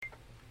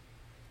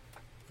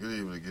Good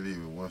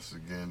evening. Once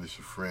again, it's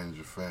your friends,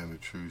 your family,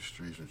 True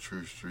Streets and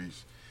True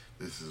Streets.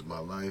 This is my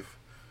life,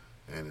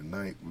 and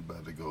tonight we're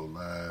about to go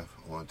live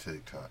on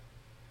TikTok.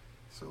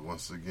 So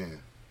once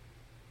again,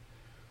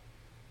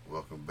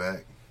 welcome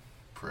back.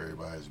 Pray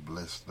everybody's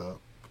blessed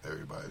up,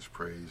 everybody's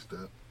praised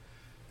up,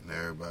 and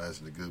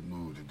everybody's in a good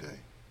mood today.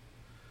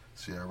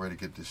 So y'all ready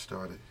to get this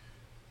started?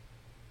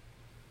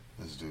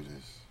 Let's do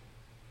this.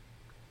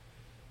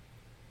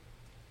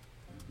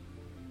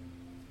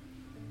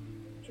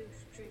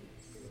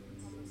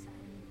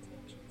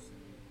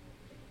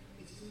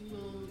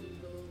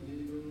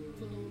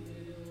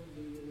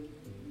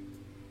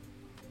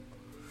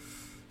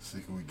 See,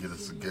 can we get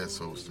us a guest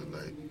host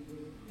tonight?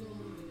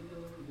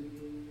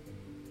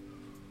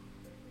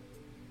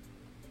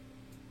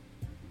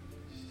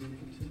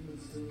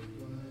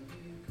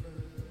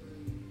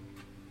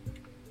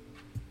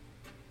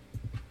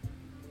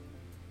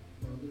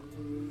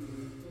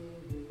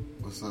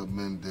 What's up,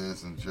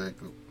 Mendez and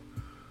Jacob?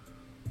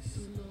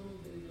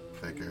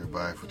 Thank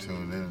everybody for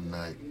tuning in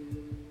tonight.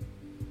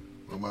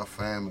 Where my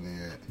family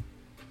at?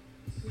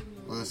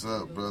 What's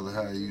up, brother?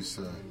 How are you,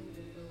 sir?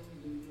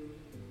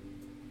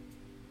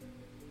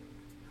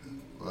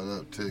 What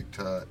up,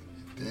 TikTok?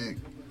 Dick.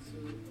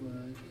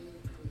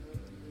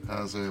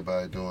 How's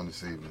everybody doing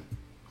this evening?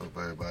 Hope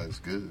everybody's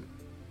good.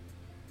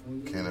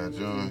 Can I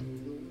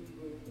join?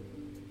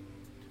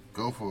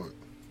 Go for it.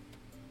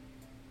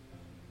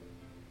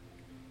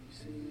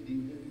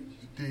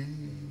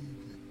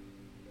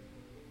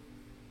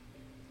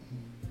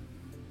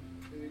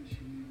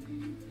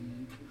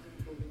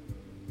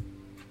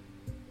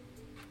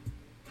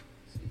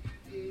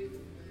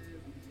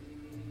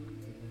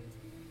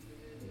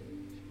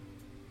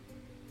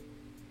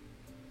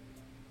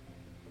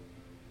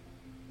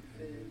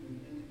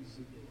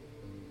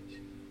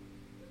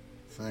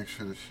 Thanks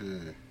for the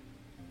share.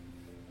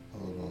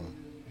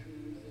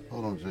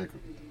 Hold on,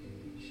 Jacob.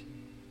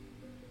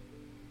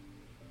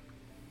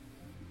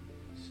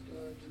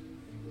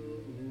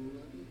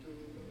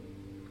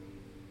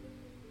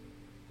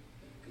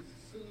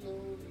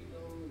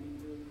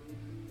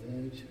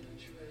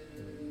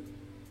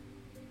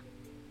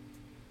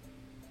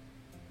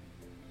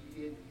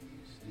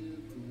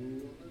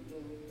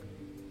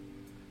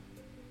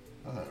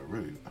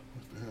 Really?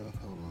 What the hell?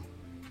 Hold on.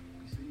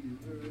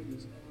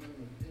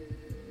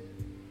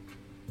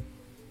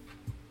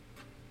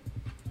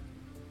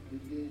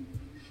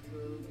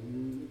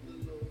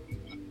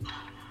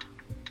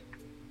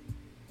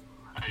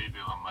 How you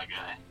doing, my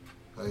guy?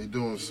 How you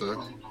doing, sir?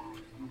 Doing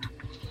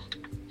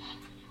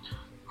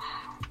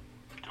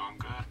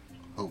good.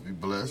 Hope you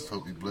blessed.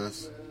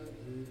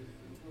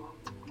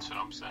 That's what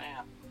I'm saying.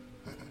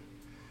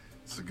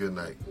 It's a good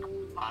night.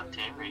 I'm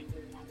Terry.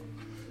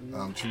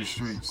 I'm True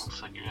Streets.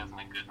 Looks like you're having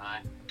a good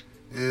night.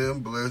 Yeah, I'm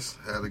blessed.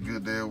 Had a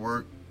good day at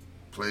work.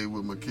 Played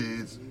with my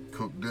kids.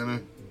 Cooked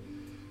dinner.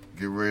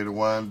 Get ready to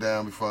wind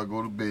down before I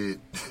go to bed.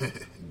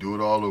 Do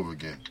it all over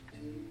again.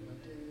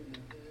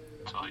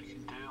 That's all you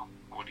can do.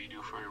 What do you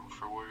do for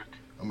work?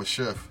 I'm a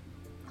chef.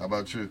 How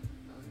about you?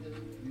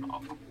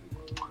 Oh,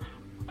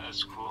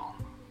 that's cool.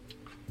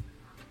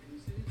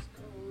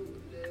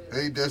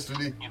 Hey,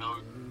 Destiny. You know,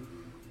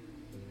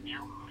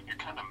 you're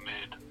kind of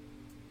mid.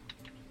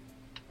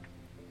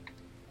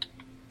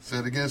 Say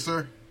it again,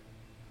 sir.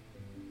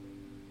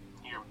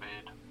 You're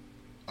mid.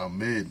 I'm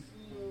mid.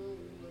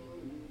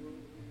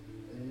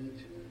 You're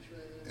mid.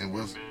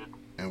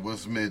 And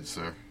what's mid,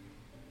 sir?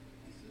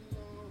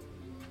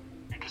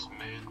 You're just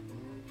mid.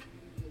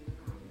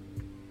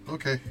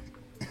 Okay.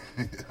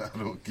 I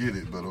don't get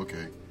it, but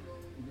okay.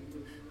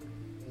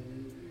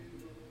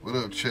 What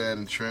up, Chad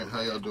and Trent?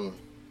 How y'all doing?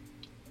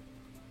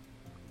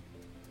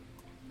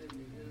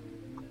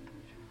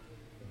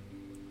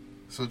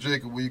 So,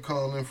 Jacob, where you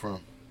calling in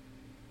from?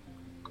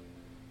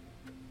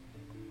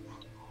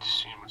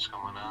 Seeing what's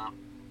going on.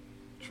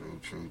 True.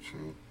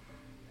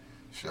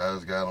 Shit, I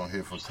just got on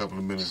here for a couple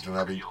of minutes, then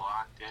I be... You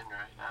locked in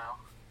right now.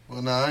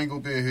 Well, nah, I ain't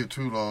gonna be in here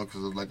too long,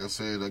 because like I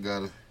said, I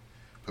gotta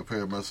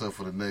prepare myself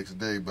for the next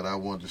day, but I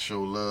wanted to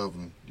show love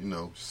and,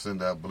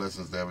 send out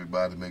blessings to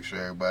everybody, make sure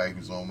everybody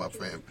who's on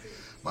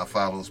my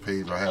followers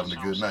page are having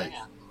a good night.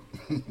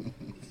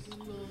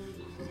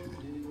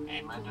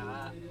 Amen to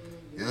that.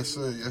 Yes,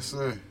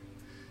 sir.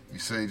 You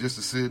say just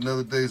to see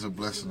another day is a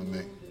blessing to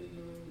me.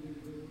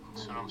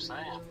 That's what I'm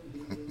saying.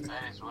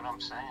 That is what I'm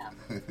saying.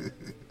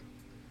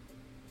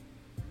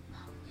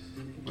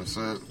 But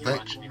sir, You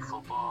watch any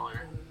football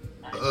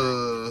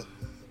or?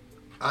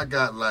 I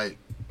got like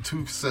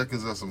 2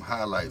 seconds of some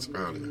highlights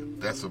earlier.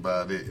 That's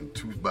about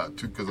it. About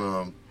two, because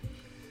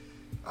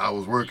I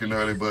was working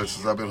early, but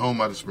since I've been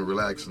home, I just been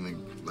relaxing.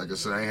 And like I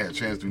said, I ain't had a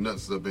chance to do nothing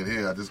since I've been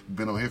here. I just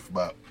been on here for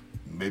about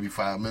maybe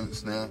 5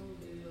 minutes now.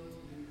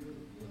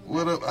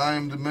 What up? I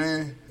am the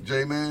man,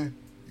 J-Man.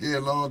 Yeah,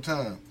 long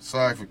time.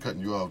 Sorry for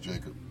cutting you off,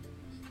 Jacob.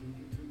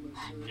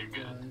 You're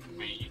good.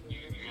 Wait, you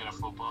got a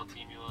football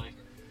team you like?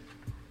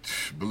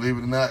 Believe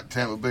it or not,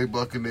 Tampa Bay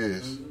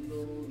Buccaneers.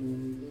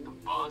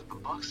 The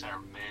Bucks are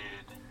mid.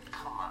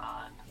 Come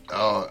on.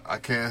 I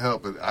can't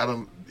help it. I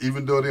don't.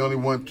 Even though they only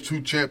won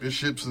 2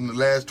 championships in the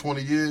last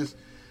 20 years,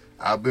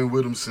 I've been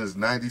with them since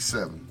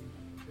 '97.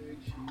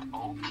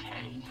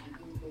 Okay.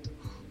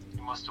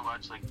 You must have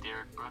watched like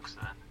Derek Brooks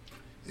then.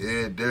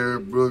 Yeah,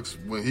 Derek Brooks,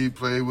 when he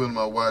played with him,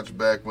 I watched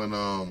back when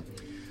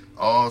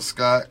All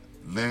Scott,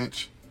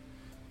 Lynch,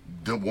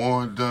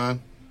 Warren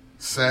Dunn,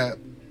 Sapp,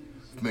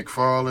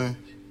 McFarlane,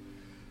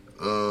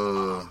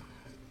 the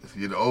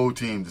old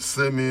team, the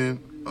Simeon,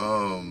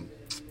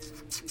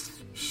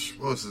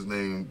 what's his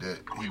name?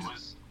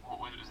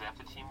 Was that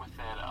the team with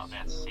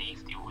that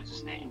safety? What was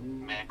his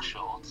name? Max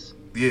Schultz?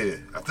 Yeah,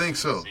 I think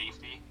so.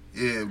 Safety?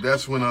 Yeah,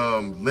 that's when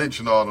Lynch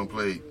and all them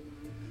played.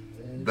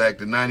 Back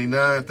to '99,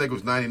 I think it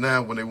was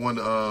 '99 when they won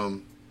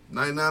the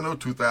 99 or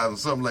 2000,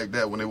 something like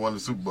that, when they won the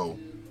Super Bowl.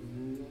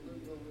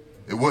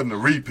 It wasn't a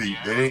repeat.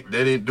 Yeah, they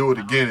didn't do it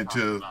again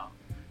until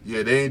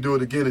they ain't do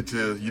it again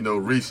until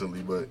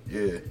recently. But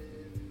yeah.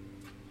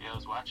 Yeah, I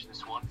was watching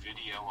this one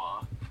video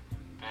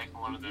back in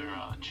one of their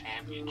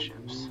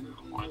championships.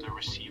 One of their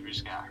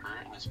receivers got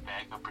hurt, and this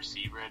backup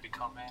receiver had to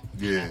come in.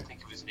 Yeah. I can't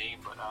think of his name,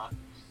 but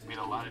made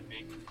a lot of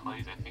big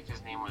plays. I think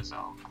his name was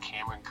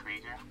Cameron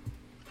Krieger.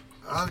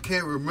 I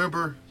can't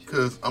remember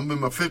because I'm in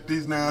my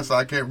 50s now, so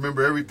I can't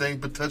remember everything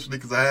potentially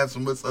because I have so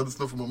much other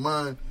stuff in my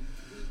mind.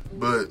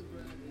 But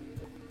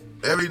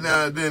every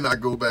now and then I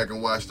go back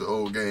and watch the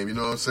old game, you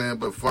know what I'm saying?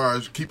 But as far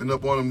as keeping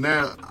up on them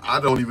now,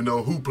 I don't even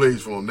know who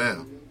plays for them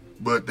now.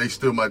 But they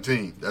still my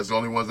team. That's the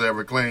only ones I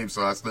ever claimed,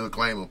 so I still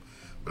claim them.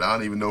 But I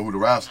don't even know who the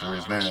roster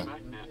is now. Respect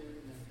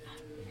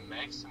it.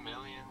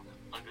 Maximilian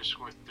 _35.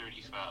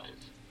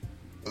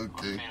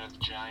 Okay. I'm a fan of the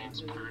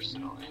Giants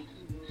personally.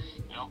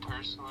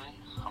 Personally,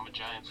 I'm a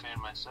Giant fan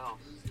myself.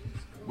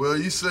 Well,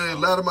 you say a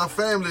lot of my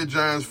family are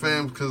Giants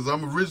fans because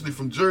I'm originally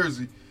from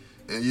Jersey.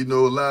 And a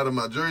lot of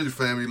my Jersey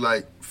family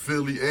like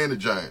Philly and the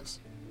Giants.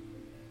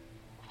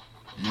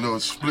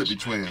 It's split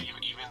between them.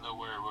 Even though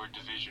we're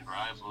division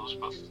rivals,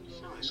 but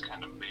Philly's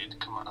kind of mid.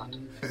 Come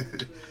on.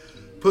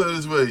 Put it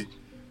this way.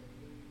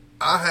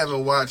 I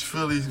haven't watched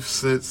Philly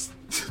since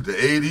the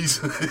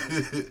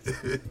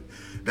 80s.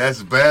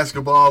 That's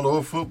basketball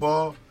or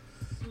football.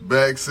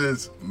 Back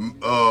since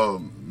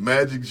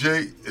Magic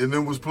J and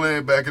them was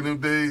playing back in them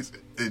days,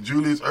 and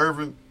Julius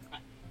Erving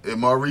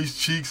and Maurice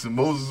Cheeks and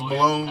Moses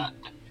Malone.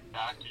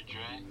 Dr.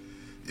 Dre.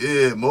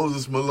 Yeah,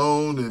 Moses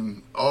Malone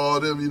and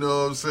all them, you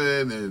know what I'm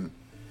saying, and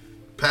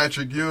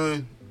Patrick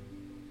Ewing.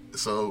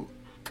 So.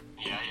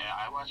 Yeah,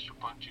 I watched a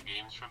bunch of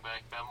games from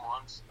back then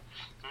once.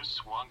 There was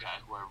this one guy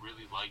who I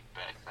really liked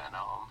back then.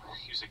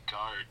 He was a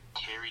guard,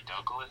 Kerry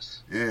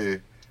Douglas. Yeah.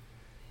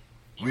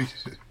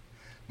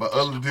 My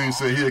other dude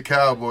said he a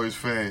Cowboys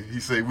fan. He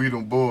say we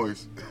them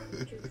boys.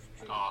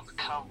 Oh, the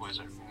Cowboys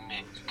are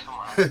mid. Come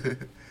on.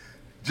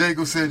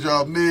 Jacob said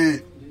y'all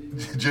mid,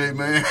 J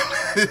man.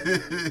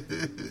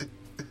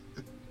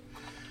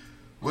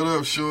 What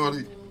up,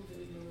 Shorty?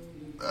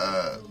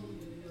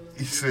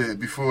 He said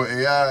before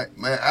AI,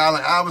 man,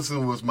 Allen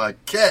Iverson was my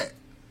cat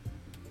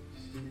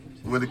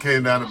when it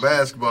came down to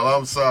basketball.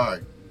 I'm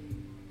sorry.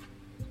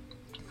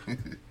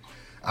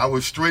 I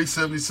was straight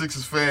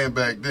 76ers fan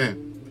back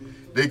then.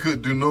 They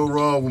couldn't do no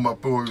wrong when my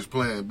boy was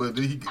playing, but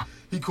he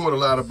caught a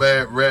lot of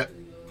bad rap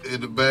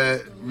and the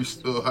bad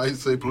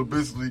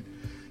publicity,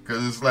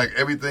 because it's like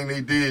everything he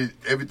did,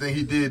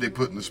 they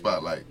put in the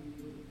spotlight.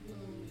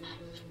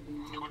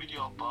 Who did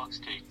y'all Bucks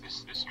take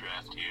this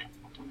draft here?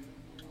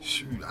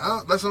 Shoot,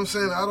 that's what I'm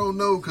saying. I don't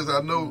know, because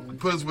I know,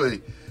 put it this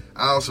way,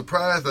 I was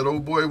surprised that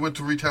old boy went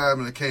to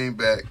retirement and came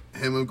back,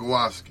 him and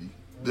Gawowski,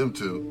 them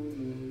two.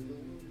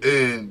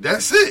 And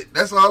that's it.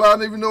 That's all I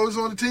don't even know is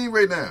on the team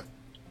right now.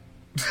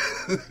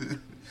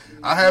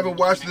 I haven't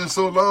watched it in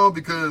so long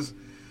because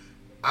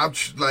I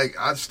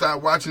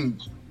stopped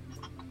watching.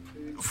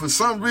 For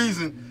some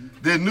reason,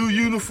 their new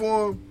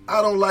uniform,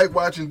 I don't like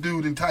watching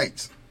dude in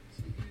tights.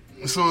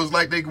 So it's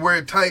like they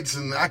wear tights,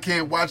 and I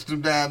can't watch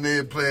them down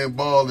there playing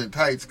ball in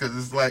tights because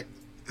it's like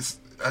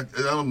I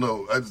don't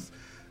know.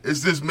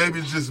 It's just maybe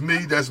it's just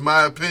me. That's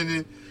my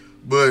opinion,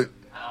 but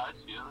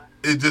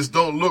it just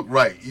don't look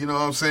right. You know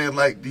what I'm saying?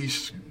 Like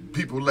these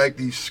people like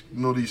these,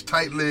 these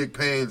tight leg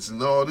pants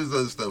and all this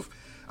other stuff.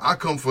 I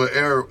come from an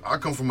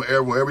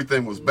era where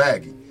everything was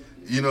baggy.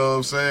 You know what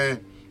I'm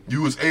saying?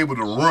 You was able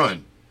to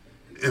run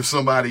if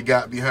somebody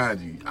got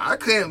behind you. I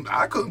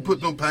couldn't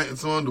put them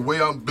pants on the way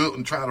I'm built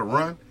and try to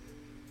run.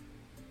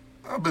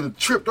 I've been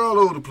tripped all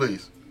over the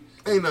place.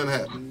 Ain't nothing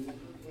happening.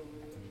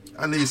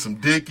 I need some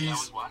Dickies. I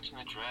was watching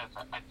the draft.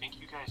 I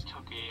think you guys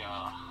took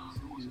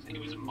what was his name?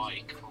 It was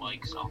Mike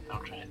something.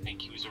 I'm trying to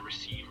think. He was a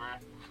receiver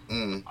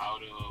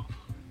out of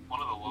one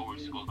of the lower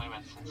schools, maybe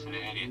at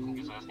Cincinnati. I think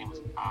his last name was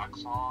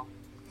Oxlong.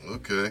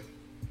 Okay.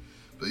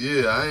 But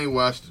yeah, I ain't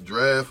watched the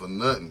draft or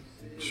nothing.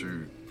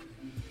 Shoot.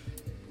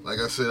 Like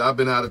I said, I've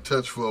been out of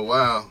touch for a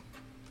while.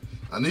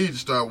 I need to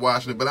start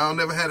watching it, but I don't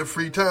never had a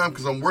free time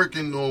because I'm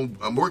working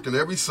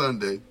every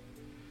Sunday.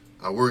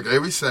 I work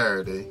every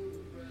Saturday.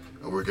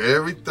 I work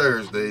every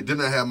Thursday.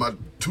 Then I have my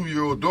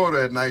 2-year-old daughter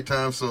at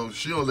nighttime, so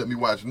she don't let me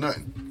watch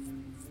nothing.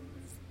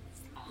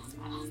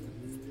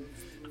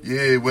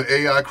 Yeah, when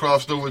AI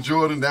crossed over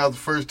Jordan, that was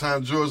the first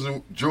time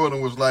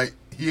Jordan was like,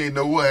 he ain't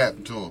know what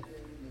happened to him.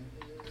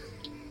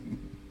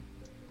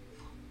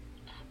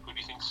 Who do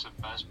you think's the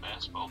best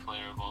basketball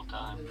player of all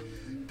time?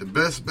 The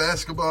best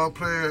basketball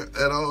player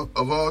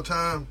of all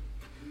time?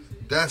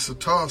 That's a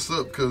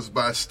toss-up because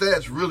by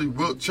stats, really,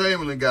 Wilt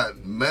Chamberlain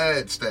got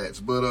mad stats.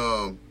 But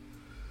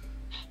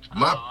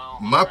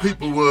my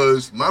people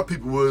was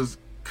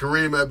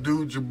Kareem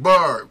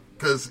Abdul-Jabbar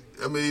because,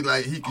 I mean,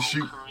 like, he could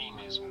shoot.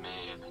 Kareem is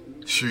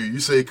mad. Shoot, you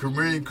say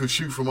Kareem could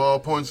shoot from all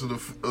points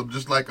of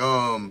just like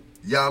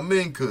Yao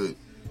Ming could.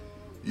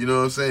 You know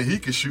what I'm saying? He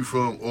could shoot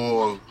from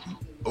or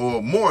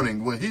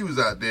Morning when he was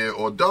out there,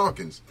 or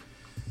Dawkins.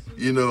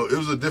 You know, it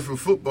was a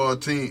different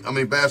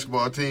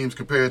basketball teams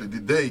compared to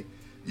today.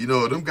 You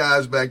know, them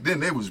guys back then,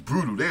 they was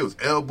brutal. They was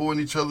elbowing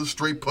each other,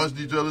 straight punched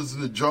each other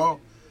in the jaw,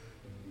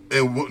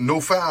 and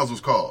no fouls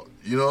was called.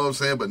 You know what I'm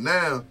saying? But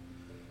now,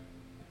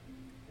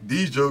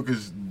 these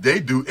jokers, they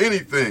do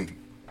anything.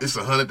 It's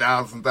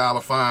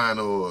 $100,000 fine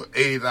or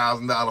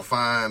 $80,000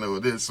 fine or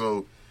this.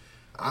 So,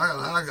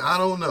 I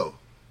don't know.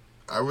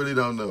 I really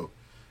don't know.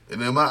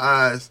 And in my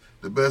eyes,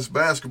 the best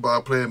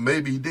basketball player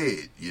may be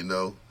dead, you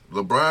know.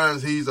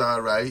 LeBron's, he's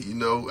all right, you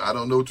know. I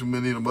don't know too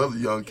many of them other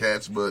young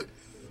cats, but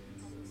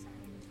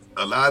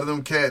a lot of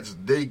them cats,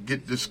 they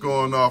get the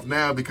scoring off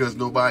now because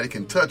nobody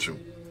can touch them.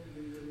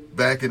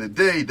 Back in the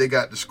day, they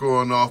got the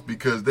scoring off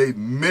because they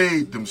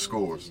made them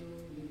scores.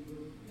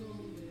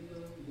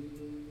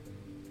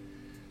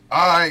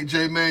 All right,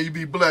 Jay, man, you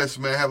be blessed,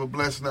 man. Have a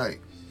blessed night.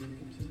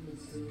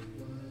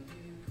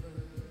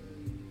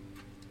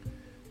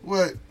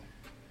 What?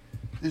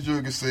 This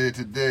joker said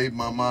today,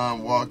 my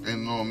mom walked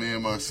in on me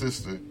and my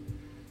sister.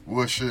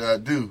 What should I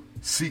do?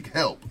 Seek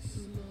help.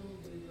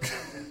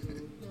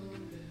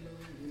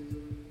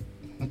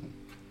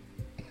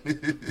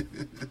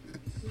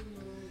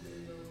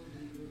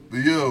 But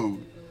yo,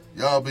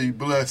 y'all be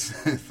blessed.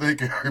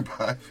 Thank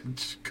everybody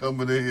for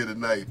coming in here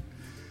tonight.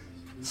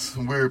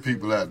 Some weird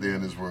people out there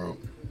in this world.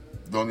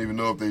 Don't even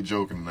know if they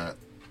joking or not.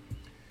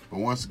 But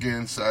once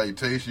again,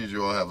 salutations.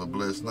 You all have a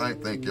blessed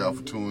night. Thank y'all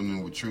for tuning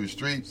in with True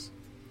Streets.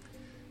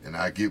 And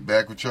I get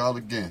back with y'all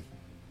again.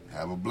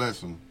 Have a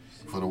blessing.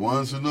 For the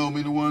ones who know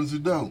me, the ones who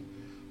don't.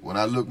 When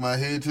I look my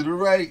head to the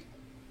right,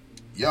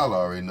 y'all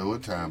already know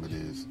what time it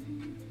is.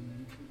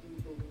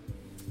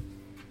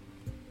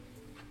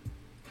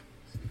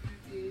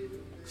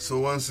 So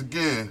once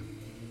again,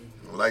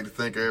 I'd like to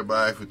thank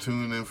everybody for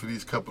tuning in for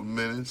these couple of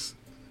minutes.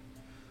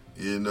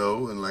 You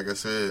know, and like I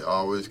said,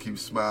 always keep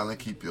smiling,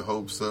 keep your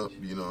hopes up,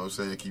 you know what I'm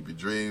saying, keep your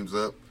dreams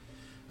up.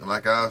 And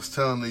like I was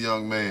telling the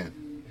young man,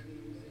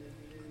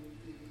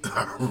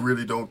 I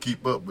really don't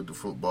keep up with the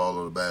football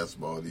or the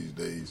basketball these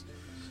days.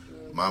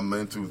 My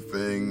mental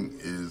thing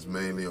is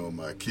mainly on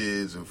my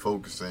kids and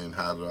focusing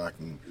how I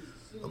can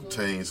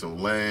obtain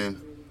some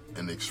land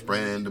and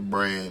expand the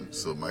brand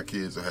so my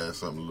kids will have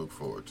something to look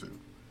forward to.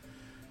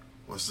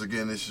 Once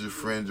again, this is your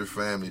friend, your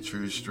family,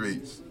 True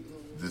Streets.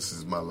 This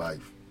is my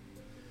life.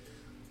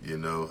 You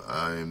know,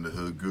 I am the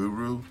hood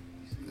guru,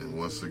 and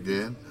once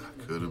again,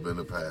 I could have been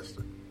a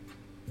pastor.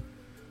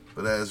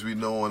 But as we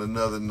know, on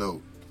another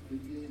note,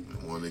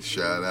 I want to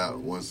shout out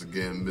once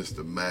again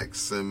Mr. Max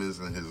Simmons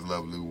and his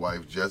lovely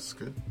wife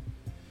Jessica.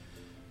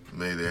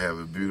 May they have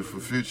a beautiful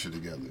future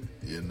together,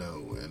 you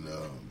know. And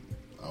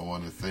I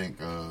want to thank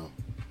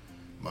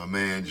my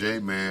man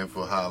J-Man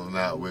for hollering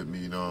out with me,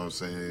 you know what I'm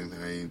saying.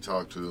 I ain't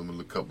talked to him in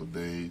a couple of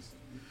days,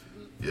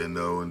 you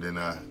know. And then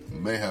I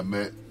may have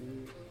met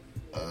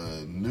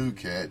a new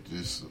cat,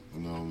 just,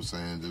 you know what I'm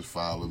saying, just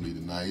follow me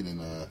tonight,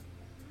 and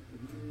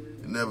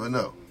you never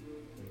know.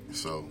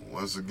 So,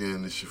 once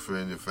again, it's your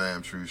friend, your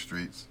fam, True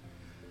Streets.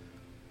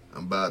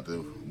 I'm about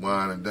to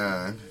wine and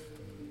dine,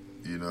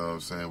 you know what I'm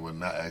saying. Well,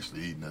 not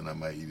actually eating nothing. I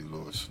might eat a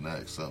little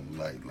snack, something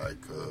like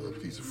a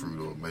piece of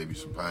fruit or maybe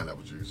some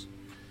pineapple juice.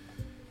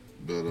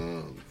 But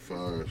as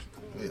far as,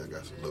 I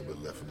got a little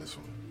bit left in this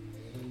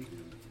one.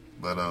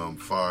 But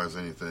as far as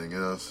anything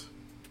else,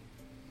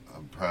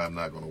 I'm probably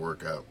not going to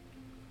work out.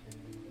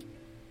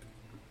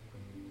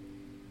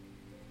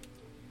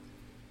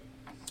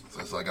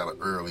 Since I got an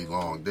early,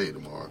 long day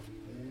tomorrow.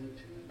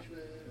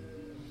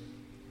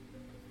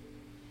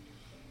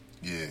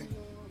 Yeah.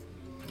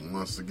 And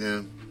once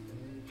again,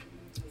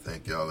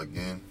 thank y'all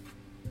again.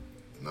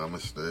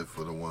 Namaste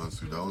for the ones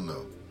who don't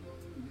know.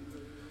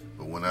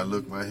 But when I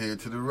look my head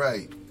to the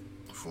right,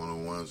 for the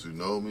ones who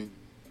know me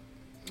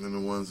and the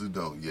ones who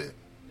don't yet,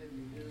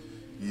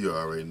 you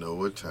already know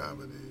what time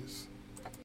it is.